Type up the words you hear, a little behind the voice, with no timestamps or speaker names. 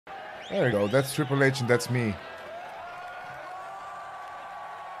There you go. That's Triple H and that's me.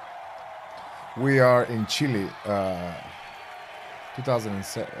 We are in Chile.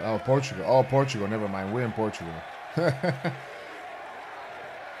 2007. Oh, Portugal. Oh, Portugal. Never mind. We're in Portugal.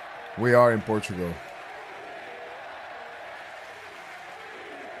 We are in Portugal.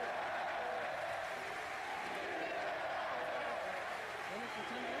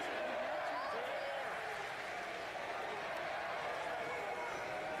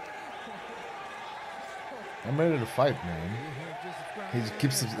 I'm ready to fight, man. He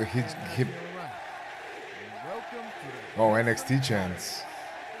keeps. Oh, NXT chance.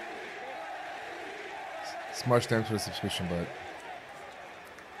 Smush, thanks for the subscription, but.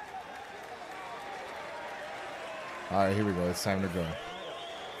 Alright, here we go. It's time to go.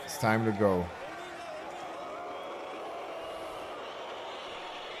 It's time to go.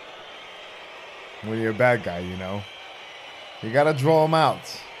 When you're a bad guy, you know. You gotta draw him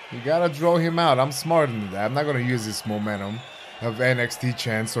out. You gotta draw him out. I'm smarter than that. I'm not gonna use this momentum of NXT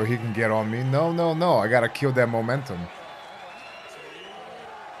chance so he can get on me. No, no, no. I gotta kill that momentum.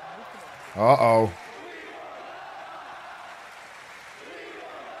 Uh-oh.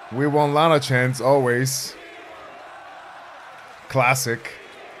 We want Lana chance, always. Classic.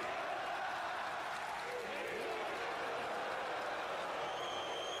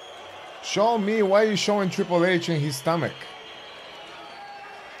 Show me, why are you showing Triple H in his stomach?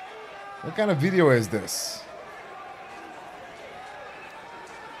 What kind of video is this?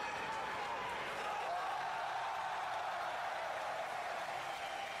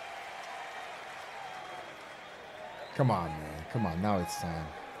 Come on, man. Come on, now it's time.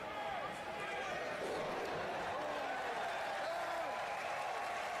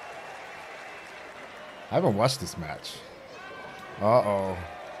 I haven't watched this match. Uh-oh.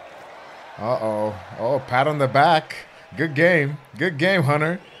 Uh-oh. Oh, pat on the back. Good game. Good game,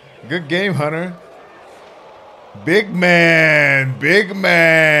 Hunter. Good game, Hunter. Big man. Big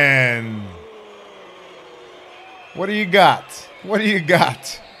man. What do you got? What do you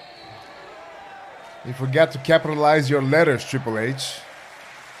got? You forgot to capitalize your letters, Triple H.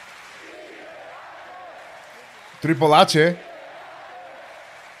 Triple H.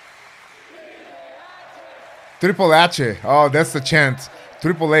 Triple H. Oh, that's the chant.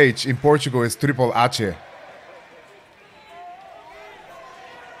 Triple H in Portugal is Triple H.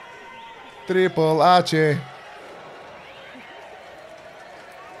 Triple H.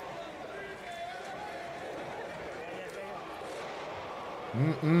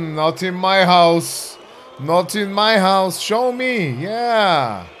 Not in my house. Not in my house. Show me.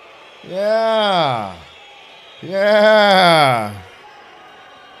 Yeah. Yeah. Yeah.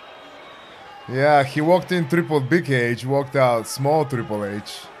 Yeah, he walked in Triple Big H, walked out small Triple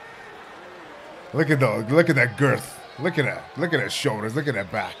H. Look at that girth. Look at that. Look at that shoulders. Look at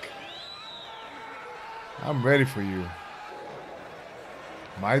that back. I'm ready for you.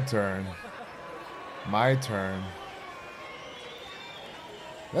 My turn. My turn.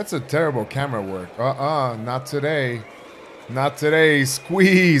 That's a terrible camera work. Not today. Not today.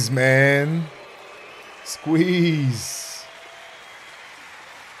 Squeeze, man. Squeeze.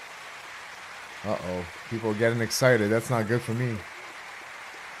 Uh-oh. People are getting excited. That's not good for me.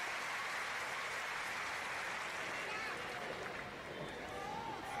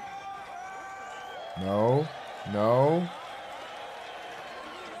 No. No.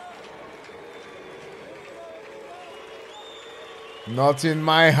 Not in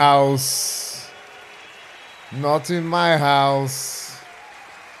my house. Not in my house.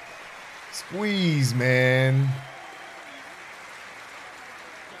 Squeeze, man.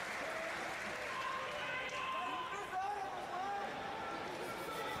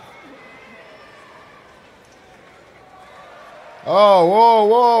 Oh, whoa,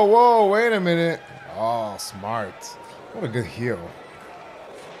 whoa, whoa, wait a minute. Oh, smart. What a good heel.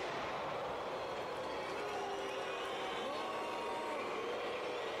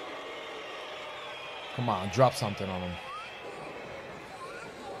 Come on, drop something on him.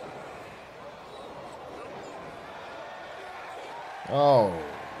 Oh.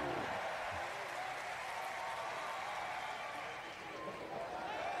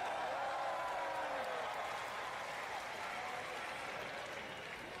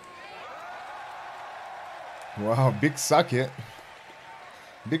 Wow, big suck it.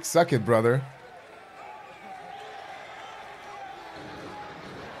 Big suck it, brother.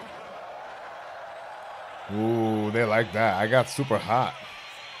 Ooh, they like that. I got super hot.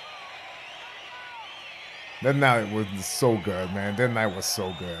 That night was so good, man. That night was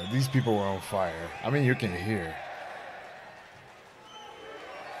so good. These people were on fire. I mean, you can hear.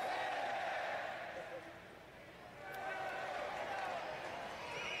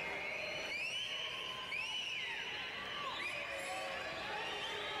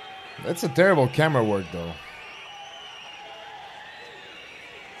 That's a terrible camera work, though.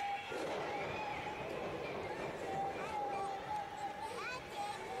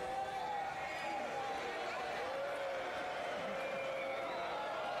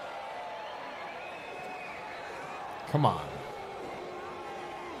 Come on.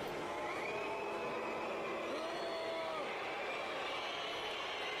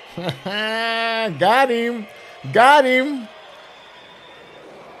 Got him. Got him.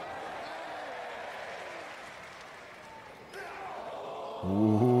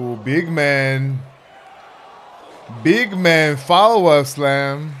 Ooh, big man. Big man follow-up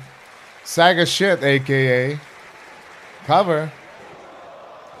slam. Saga shit, a.k.a. Cover.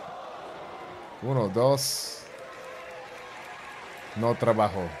 Uno, dos. No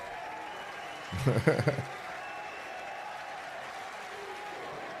trabajo.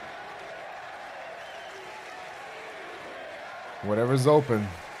 Whatever's open.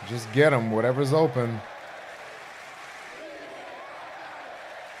 Just get them. Whatever's open.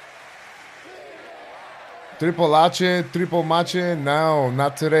 Triple H, triple mache? No,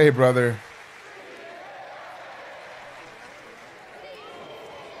 not today, brother.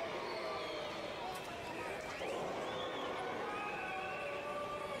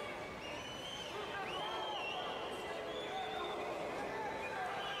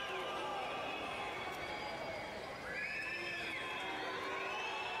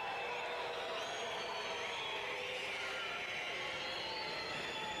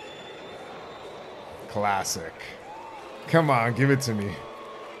 Classic. Come on, give it to me.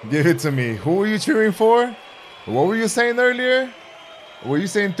 Give it to me. Who were you cheering for? What were you saying earlier? Were you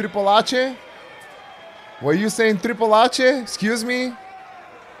saying Triple H? Were you saying Triple H? Excuse me?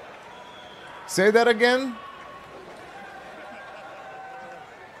 Say that again?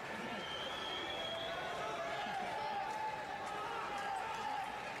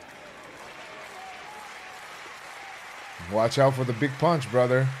 Watch out for the big punch,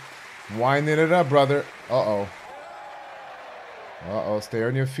 brother. Winding it up, brother. Uh-oh. Uh-oh. Stay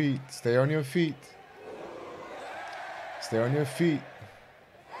on your feet. Stay on your feet. Stay on your feet.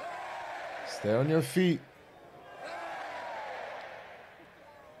 Stay on your feet.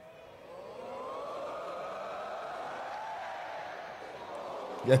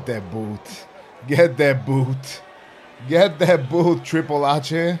 Get that boot. Get that boot. Get that boot, Triple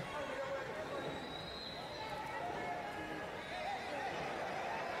H.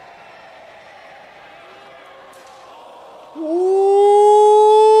 Ooh,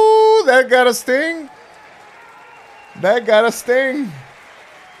 that got a sting. That got a sting.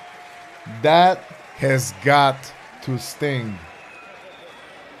 That has got to sting.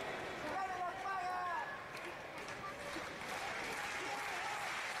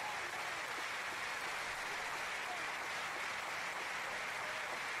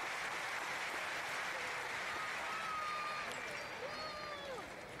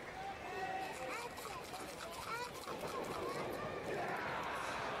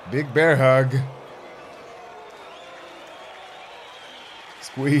 Big bear hug.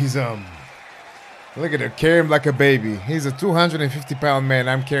 Squeeze him. Look at her, carry him like a baby. He's a 250-pound man.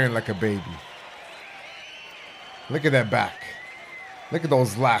 I'm carrying like a baby. Look at that back. Look at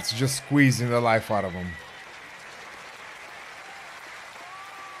those lats just squeezing the life out of him.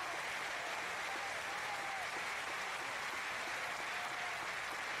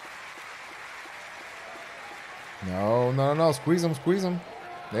 No, no, no. Squeeze him, squeeze him.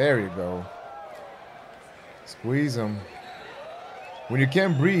 There you go. Squeeze him. When you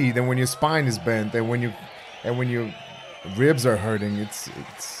can't breathe and when your spine is bent and when your ribs are hurting, it's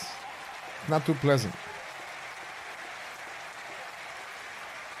not too pleasant.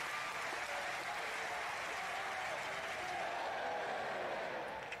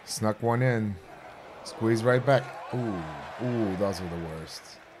 Snuck one in. Squeeze right back. Ooh, ooh, those were the worst.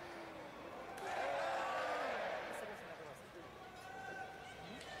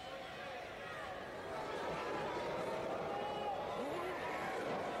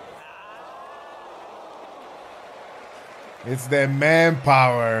 It's that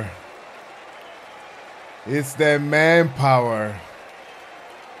manpower. It's that manpower.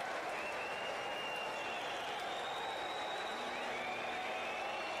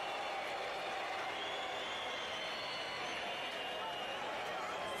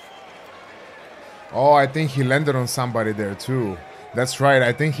 Oh, I think he landed on somebody there too. That's right.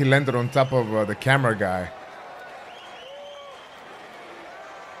 I think he landed on top of the camera guy.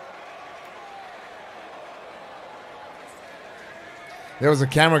 There was a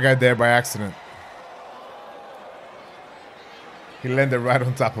camera guy there by accident. He landed right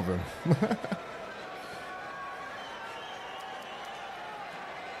on top of him.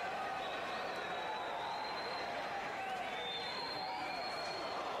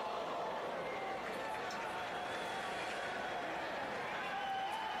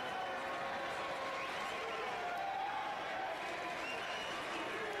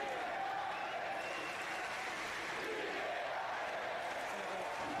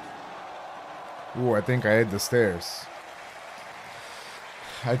 Ooh, I think I hit the stairs.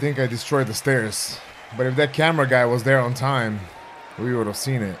 I think I destroyed the stairs. But if that camera guy was there on time, we would have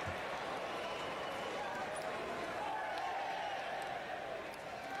seen it.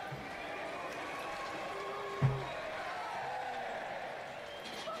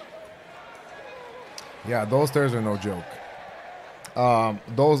 Yeah, those stairs are no joke.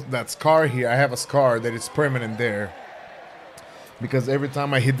 That scar here, I have a scar that is permanent there. Because every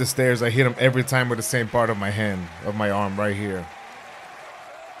time I hit the stairs, I hit them every time with the same part of my hand, of my arm right here.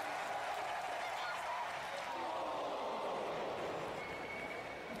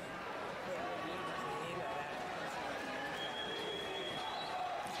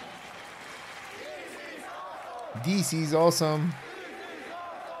 This is awesome.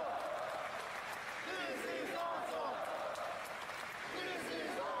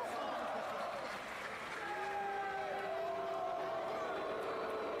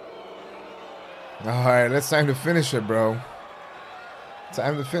 Alright, it's time to finish it, bro.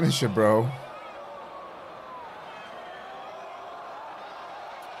 Time to finish it, bro.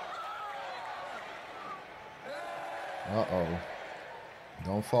 Uh-oh.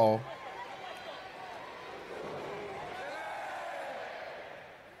 Don't fall.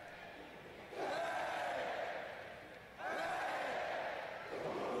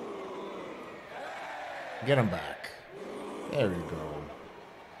 Get him back. There we go.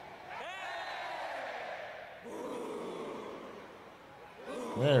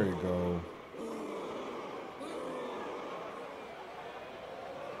 There we go.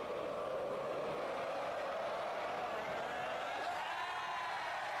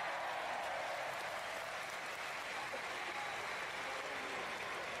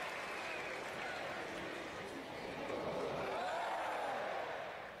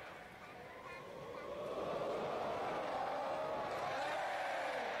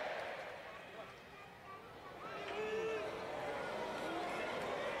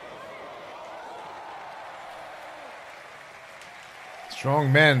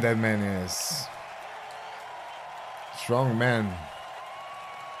 Strong man, that man is. Strong man.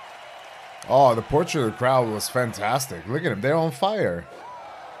 Oh, the Portugal crowd was fantastic. Look at them. They're on fire.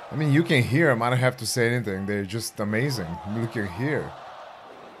 I mean, you can hear them. I don't have to say anything. They're just amazing. You can hear.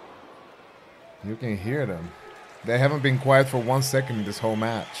 You can hear them. They haven't been quiet for 1 second in this whole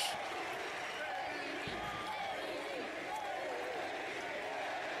match.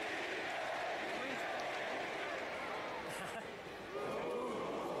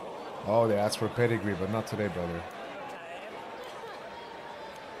 Oh, they asked for pedigree, but not today, brother.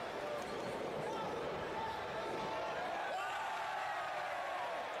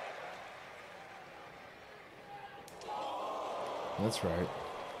 That's right.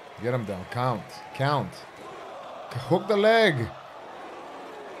 Get him down. Count. Count. Hook the leg.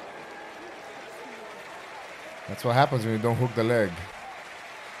 That's what happens when you don't hook the leg.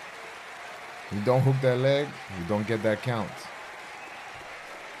 You don't hook that leg, you don't get that count.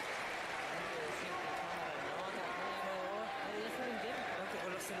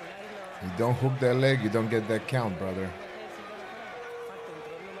 You don't hook that leg, you don't get that count, brother.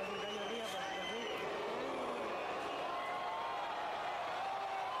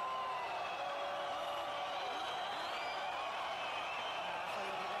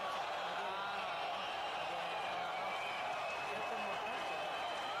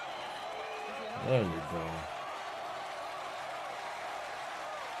 There you go.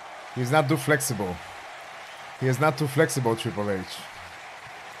 He's not too flexible. He is not too flexible, Triple H.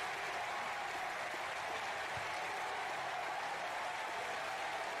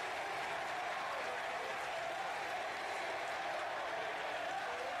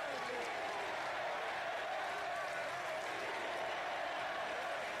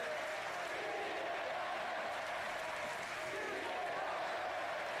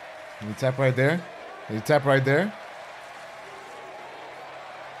 You tap right there. You tap right there.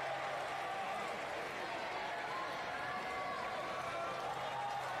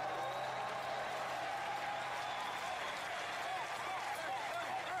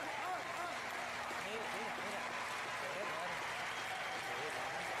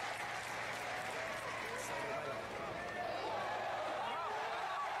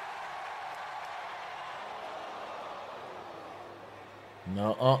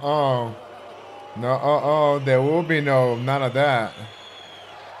 No, No, there will be none of that.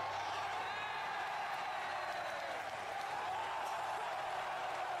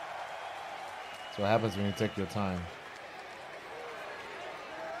 That's what happens when you take your time.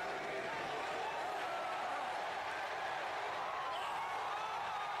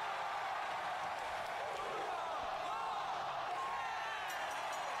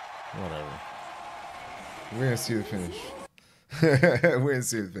 Whatever. We're gonna see the finish. We're gonna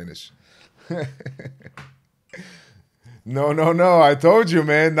see the finish. No, no, no. I told you,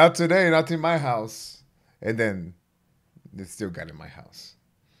 man. Not today. Not in my house. And then they still got in my house.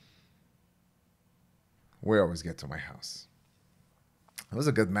 We always get to my house. It was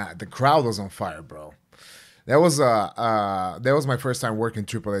a good match. The crowd was on fire, bro. That was my first time working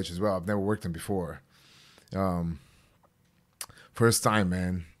Triple H as well. I've never worked him before. Um, First time,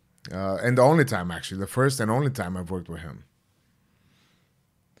 man. And the only time, actually. The first and only time I've worked with him.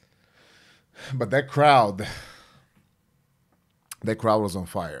 But that crowd was on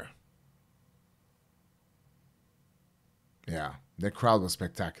fire. Yeah, that crowd was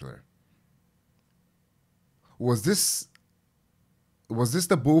spectacular. Was this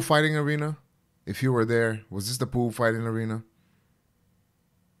the bullfighting arena? If you were there, was this the bullfighting arena?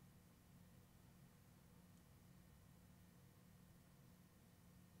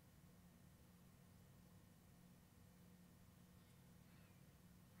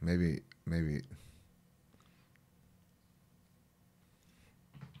 Maybe.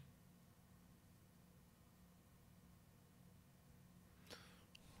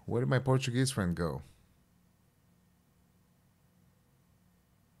 Where did my Portuguese friend go?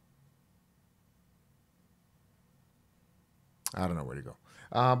 I don't know where to go.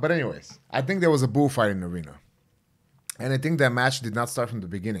 But anyways, I think there was a bullfighting arena. And I think that match did not start from the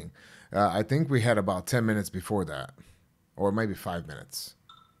beginning. I think we had about 10 minutes before that. Or maybe 5 minutes.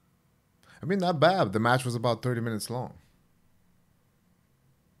 I mean, not bad. The match was about 30 minutes long.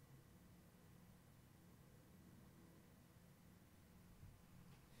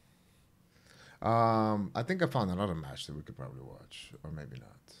 I think I found another match that we could probably watch. Or maybe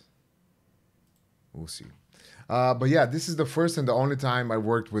not. We'll see. But yeah, this is the first and the only time I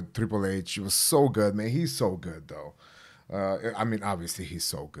worked with Triple H. It was so good, man. He's so good, though. I mean, obviously, he's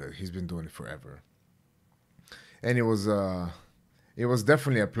so good. He's been doing it forever. And it was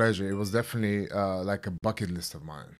definitely a pleasure. It was definitely like a bucket list of mine.